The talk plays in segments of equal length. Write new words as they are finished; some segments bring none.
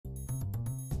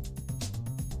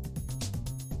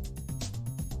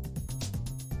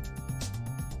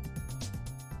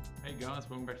guys,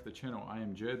 welcome back to the channel. I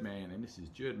am Jurdman and this is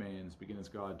Jurdman's Beginner's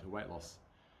Guide to Weight Loss.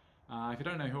 If you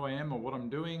don't know who I am or what I'm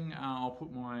doing, I'll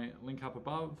put my link up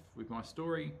above with my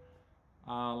story.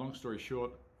 Long story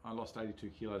short, I lost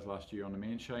 82 kilos last year on a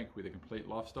manshake with a complete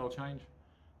lifestyle change,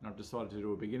 and I've decided to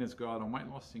do a beginner's guide on weight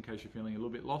loss in case you're feeling a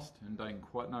little bit lost and don't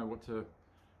quite know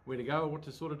where to go or what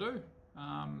to sort of do.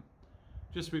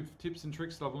 Just with tips and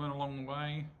tricks that I've learned along the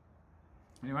way.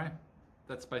 Anyway,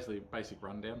 that's basically a basic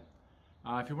rundown.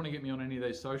 If you want to get me on any of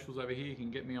these socials over here, you can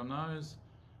get me on those.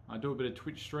 I do a bit of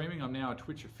Twitch streaming. I'm now a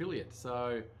Twitch affiliate,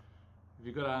 so if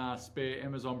you've got a spare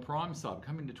Amazon Prime sub,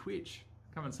 come into Twitch.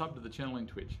 Come and sub to the channel in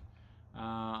Twitch.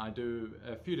 I do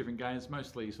a few different games,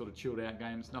 mostly sort of chilled out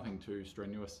games, nothing too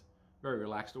strenuous. Very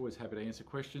relaxed, always happy to answer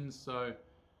questions. So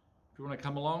if you want to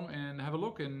come along and have a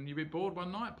look and you're a bit bored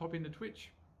one night, pop into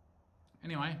Twitch.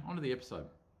 Anyway, on to the episode.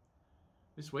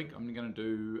 This week I'm going to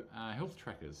do health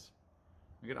trackers.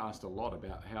 I get asked a lot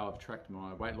about how I've tracked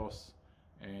my weight loss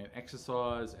and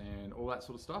exercise and all that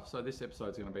sort of stuff, so this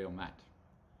episode's going to be on that.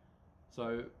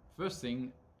 So first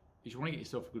thing is you want to get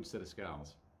yourself a good set of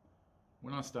scales.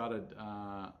 When I started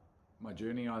my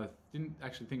journey, I didn't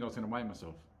actually think I was going to weigh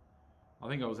myself. I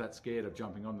think I was that scared of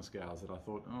jumping on the scales that I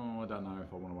thought, oh, I don't know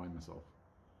if I want to weigh myself.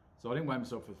 So I didn't weigh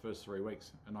myself for the first 3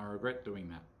 weeks, and I regret doing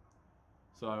that.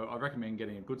 So I recommend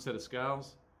getting a good set of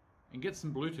scales and get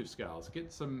some Bluetooth scales.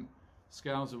 Get some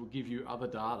scales that will give you other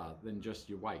data than just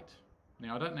your weight.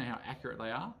 Now, I don't know how accurate they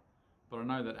are, but I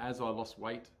know that as I lost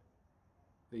weight,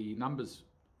 the numbers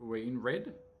were in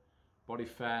red. Body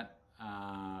fat,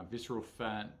 visceral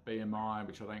fat, BMI,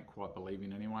 which I don't quite believe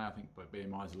in anyway. I think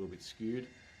BMI is a little bit skewed.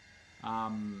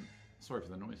 Sorry for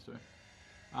the noise too.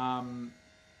 And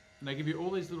they give you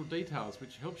all these little details,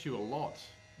 which helps you a lot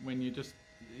when you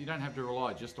don't have to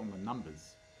rely just on the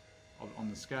numbers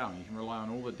on the scale. You can rely on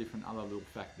all the different other little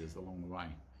factors along the way.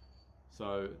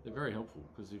 So they're very helpful,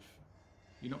 because if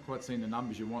you're not quite seeing the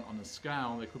numbers you want on the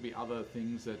scale, there could be other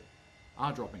things that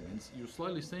are dropping, and you'll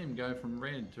slowly see them go from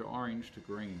red to orange to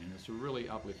green, and it's a really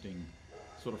uplifting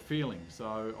sort of feeling.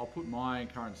 So I'll put my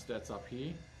current stats up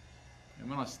here, and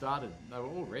when I started they were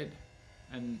all red,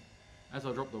 and as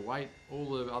I dropped the weight, all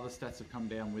the other stats have come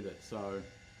down with it. So it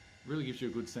really gives you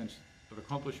a good sense of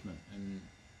accomplishment, and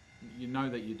you know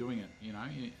that you're doing it, you know,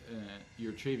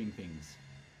 you're achieving things.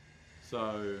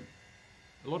 So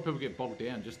a lot of people get bogged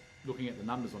down just looking at the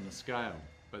numbers on the scale,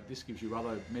 but this gives you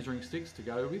other measuring sticks to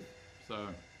go with. So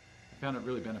I found it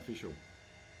really beneficial.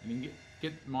 And you can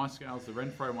get my scales, the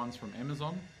Renpho ones, from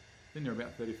Amazon. I think they're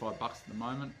about 35 bucks at the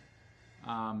moment.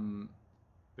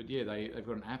 But yeah, they've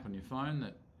got an app on your phone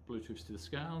that Bluetooths to the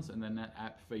scales, and then that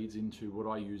app feeds into what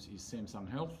I use is Samsung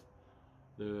Health.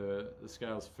 The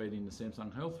scales feed into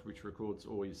Samsung Health, which records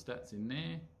all your stats in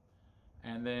there.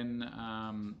 And then,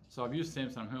 so I've used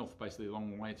Samsung Health basically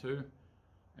along the way too.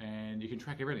 And you can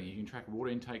track everything. You can track water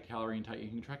intake, calorie intake, you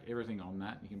can track everything on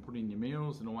that. You can put in your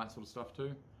meals and all that sort of stuff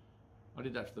too. I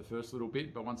did that for the first little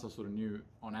bit, but once I sort of knew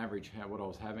on average what I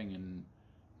was having and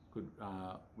could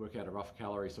work out a rough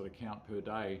calorie sort of count per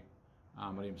day,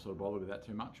 I didn't sort of bother with that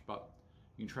too much. But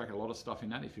you can track a lot of stuff in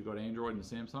that if you've got Android and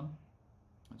Samsung.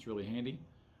 It's really handy.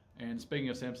 And speaking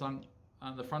of Samsung,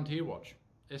 the Frontier watch,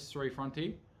 S3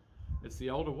 Frontier. It's the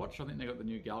older watch. I think they got the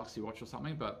new Galaxy watch or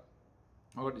something, but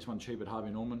I got this one cheap at Harvey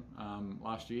Norman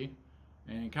last year,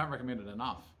 and can't recommend it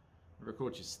enough. It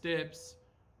records your steps.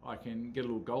 I can get a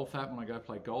little golf app when I go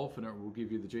play golf, and it will give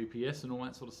you the GPS and all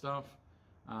that sort of stuff.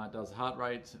 It does heart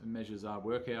rate, it measures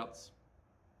workouts.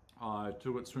 I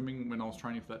took it swimming when I was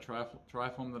training for that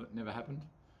triathlon that it never happened.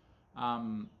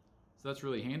 So that's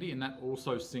really handy, and that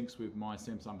also syncs with my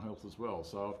Samsung Health as well.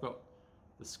 So I've got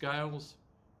the scales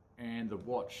and the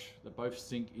watch that both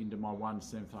sync into my one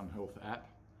Samsung Health app.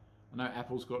 I know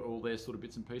Apple's got all their sort of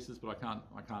bits and pieces, but I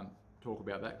can't talk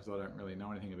about that because I don't really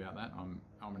know anything about that. I'm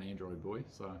an Android boy,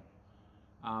 so.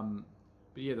 But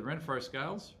yeah, the Renpho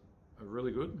scales are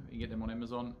really good. You can get them on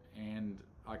Amazon, and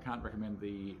I can't recommend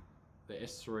the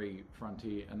S3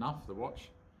 Frontier enough. The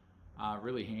watch,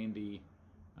 really handy.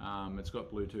 It's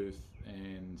got Bluetooth,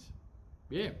 and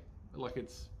yeah, like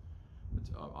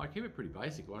I keep it pretty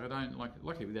basic. Like I don't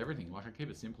like with everything. Like I keep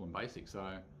it simple and basic. So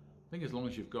I think as long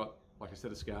as you've got like a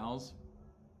set of scales,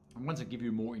 and once it give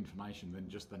you more information than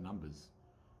just the numbers,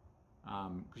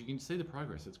 because you can see the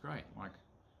progress. It's great. Like,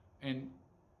 and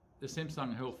the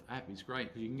Samsung Health app is great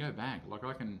because you can go back. Like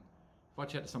if I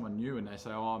chat to someone new and they say,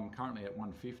 oh, I'm currently at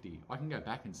 150, I can go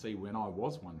back and see when I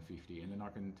was 150, and then I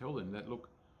can tell them that, look,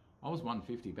 I was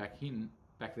 150 back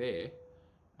there,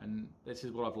 and this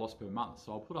is what I've lost per month.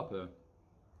 So I'll put up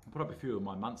a few of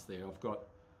my months there. I've got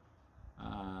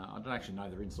I don't actually know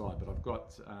they're inside, but I've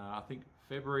got I think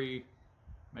February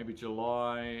maybe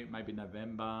July, maybe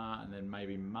November, and then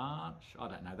maybe March. I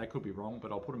don't know, they could be wrong,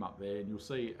 but I'll put them up there and you'll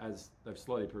see as they've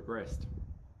slowly progressed.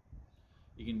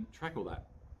 You can track all that.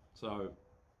 So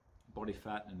body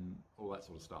fat and all that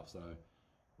sort of stuff. So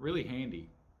really handy.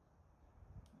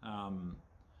 And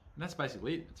that's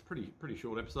basically it. It's a pretty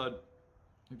short episode.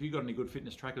 If you've got any good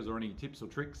fitness trackers or any tips or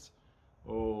tricks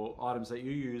or items that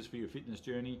you use for your fitness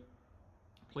journey,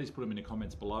 please put them in the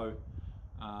comments below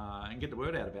and get the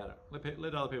word out about it.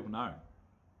 Let other people know.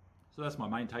 So that's my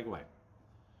main takeaway,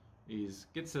 is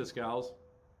get a set of scales,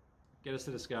 get a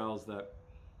set of scales that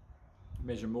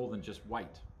measure more than just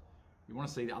weight. You want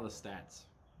to see the other stats.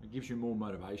 It gives you more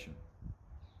motivation.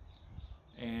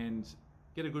 And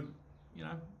get a good,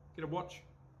 get a watch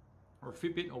or a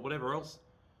Fitbit or whatever else,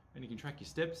 and you can track your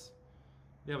steps.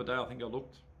 The other day I think I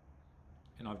looked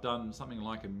and I've done something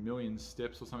like 1 million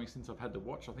steps or something since I've had the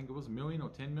watch. I think it was 1 million or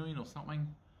 10 million or something.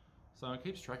 So it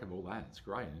keeps track of all that. It's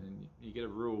great, and you get a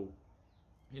real,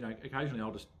 occasionally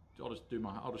I'll just check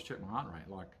my heart rate.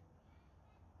 Like,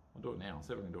 I'll do it now. I'll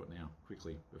see if I can do it now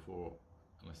quickly before.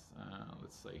 Let's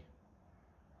see.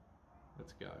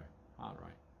 Let's go. Heart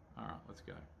rate. All right, let's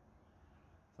go.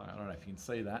 So I don't know if you can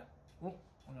see that. Oh,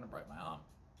 I'm going to break my arm.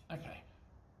 Okay.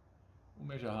 We'll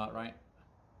measure heart rate.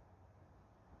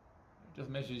 It just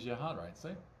measures your heart rate, see?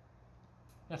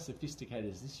 How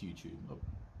sophisticated is this YouTube? Look.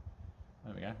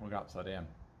 There we go. We'll go upside down.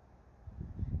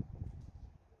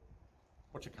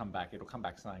 Watch it come back. It'll come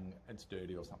back saying it's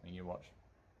dirty or something. You watch.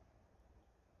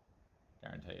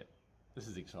 Guarantee it. This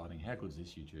is exciting. How good is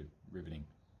this YouTube? Riveting.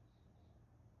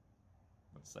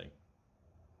 Let's see.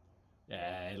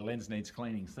 Yeah, the lens needs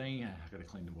cleaning. See, I've got to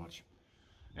clean the watch.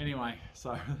 Anyway,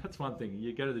 so that's one thing.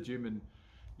 You go to the gym and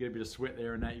you get a bit of sweat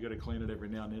there and that. You got to clean it every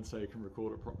now and then so you can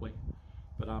record it properly.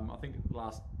 But I think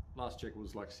last check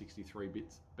was like 63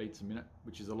 beats a minute,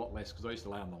 which is a lot less because I used to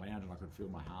lay on the lounge and I could feel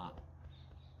my heart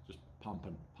just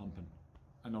pumping,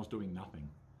 and I was doing nothing.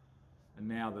 And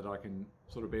now that I can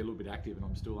sort of be a little bit active and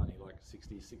I'm still only like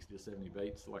 60 to 70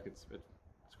 beats, like it's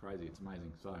crazy, it's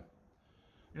amazing. So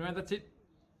anyway, that's it.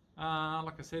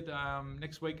 Like I said,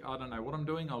 next week I don't know what I'm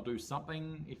doing. I'll do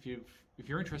something. If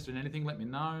you're interested in anything, let me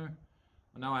know.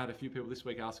 I know I had a few people this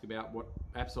week ask about what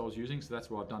apps I was using, so that's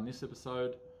why I've done this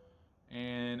episode.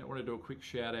 And I want to do a quick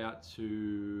shout out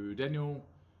to Daniel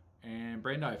and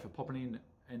Brando for popping in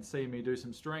and seeing me do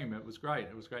some stream. It was great.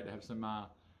 It was great to have some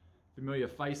familiar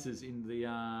faces in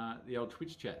the old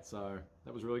Twitch chat, so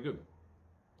that was really good.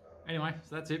 Anyway,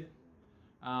 so that's it.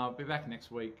 I'll be back next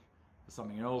week for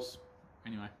something else.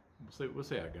 Anyway, we'll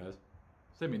see how it goes.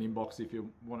 Send me an inbox if you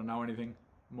want to know anything.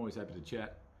 I'm always happy to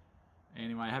chat.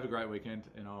 Anyway, have a great weekend,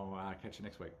 and I'll catch you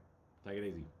next week. Take it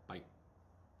easy.